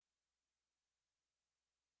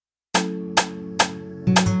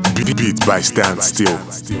Beat by Stansteel.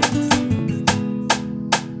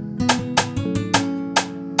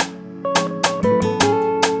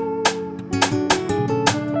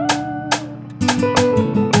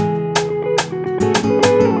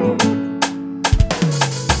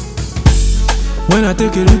 When I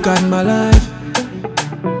take a look at my life,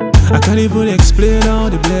 I can't even explain all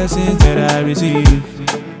the blessings that I receive.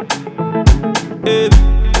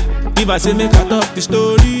 If I say make I talk the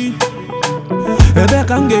story, ebe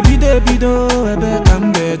kam ge bido, ebe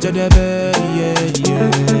kam ge jedebe, yeah.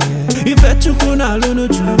 Ife chukwu na alunu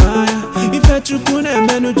julumaya, ife chukwu na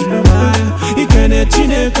emenu julumaya, ikene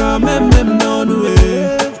chineke memem n'onu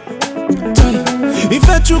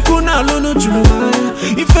Ife chukwu na alunu julumaya,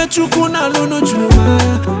 ife chukwu na alunu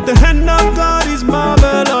julumaya. The hand of God is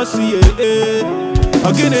marvelous, yeah.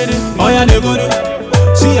 Ogenede, oya Negodu,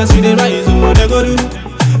 see us we dey rise, oh Negodu,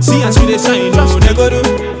 see us we dey shine, oh Negodu.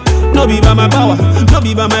 No be by my power, no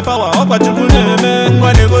be by my power. Okey Sokay,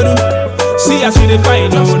 oh Negodu. See us we dey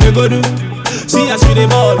fight, oh Negodu. See us we dey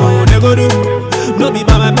ball, oh Negodu. No be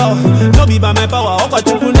by my power, no be by my power. Okey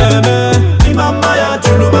Sokay, Imamaya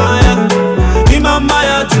Julumaya,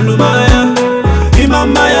 Imamaya Julumaya,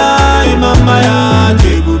 Imamaya, Imamaya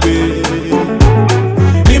Jebube,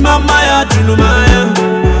 Imamaya Julumaya,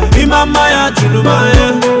 Imamaya Julumaya,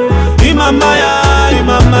 Imamaya,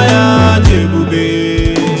 Imamaya Jebube.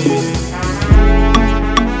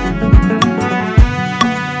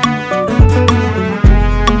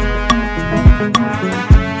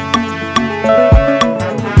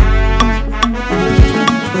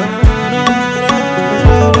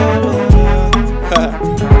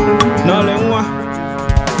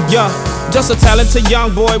 Yeah, just a talented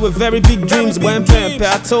young boy with very big dreams. When pimp,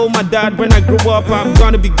 I told my dad when I grow up I'm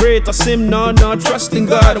gonna be great. I say no, trust in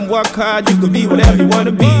God and work hard. You could be whatever you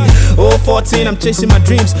wanna be. 14, I'm chasing my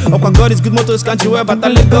dreams. Okey God is good motors, can't you wear but I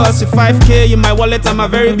Lagos. 5K in my wallet, I'm a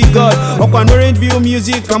very big God. Okey Orange View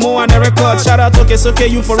music, come on a record. Shout out Okey Sokay,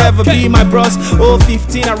 you forever be my bros.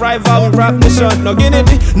 15, arrival with Rap Nation. No getting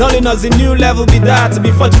it, Nolly knows a new level be that.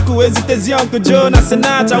 Before you could hesitate, young Jonas and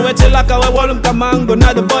Natch. I went to like I won't come mango.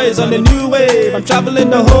 Now the boys on the new wave. I'm traveling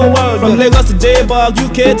the whole world, from Lagos to J-Bog,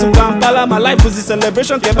 UK to Kampala. My life was a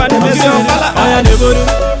celebration. Oya Negodu,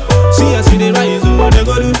 see us we dey rise, oh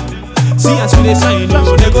Negodu. See us we dey shine,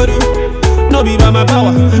 oh Negodu. No be by my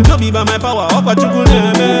power, no be by my power. Okey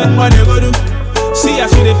Sokay, oh Negodu. See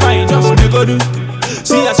us we dey fight, oh Negodu.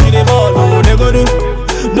 See us we dey ball, oh Negodu.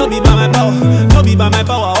 No be by my power, no be by my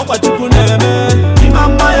power. Okey Sokay,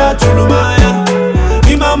 Imamaya Julumaya,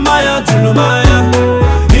 Imamaya Julumaya.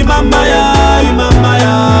 Imamaya,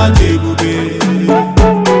 Imamaya, Jebube.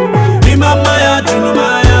 Imamaya,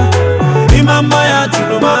 Julumaya. Imamaya,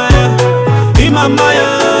 Julumaya. Imamaya,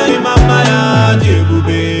 Imamaya,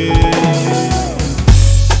 Jebube.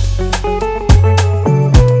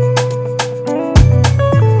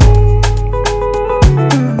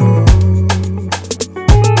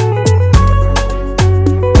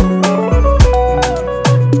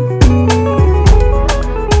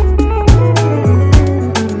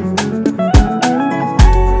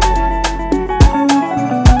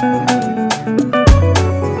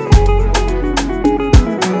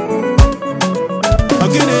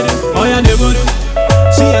 Oya Negodu,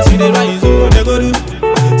 see us we dey rise, oh Negodu.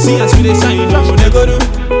 See us we dey shine, oh Negodu.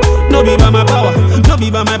 No be by my power, no be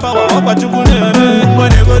by my power. Okey Sokay, oh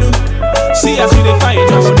Negodu. See us we dey fight,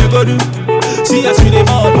 oh Negodu. See us we dey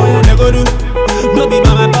ball, oh Negodu. No be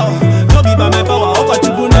by my power, no be by my power. Okey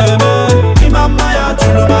Sokay, Imamaya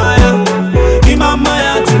Julumaya,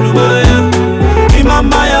 Imamaya Julumaya,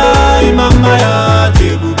 Imamaya, Imamaya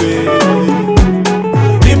Jebube,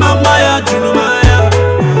 Imamaya Julumaya.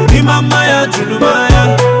 Imamaya Julumaya,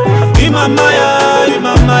 Imamaya.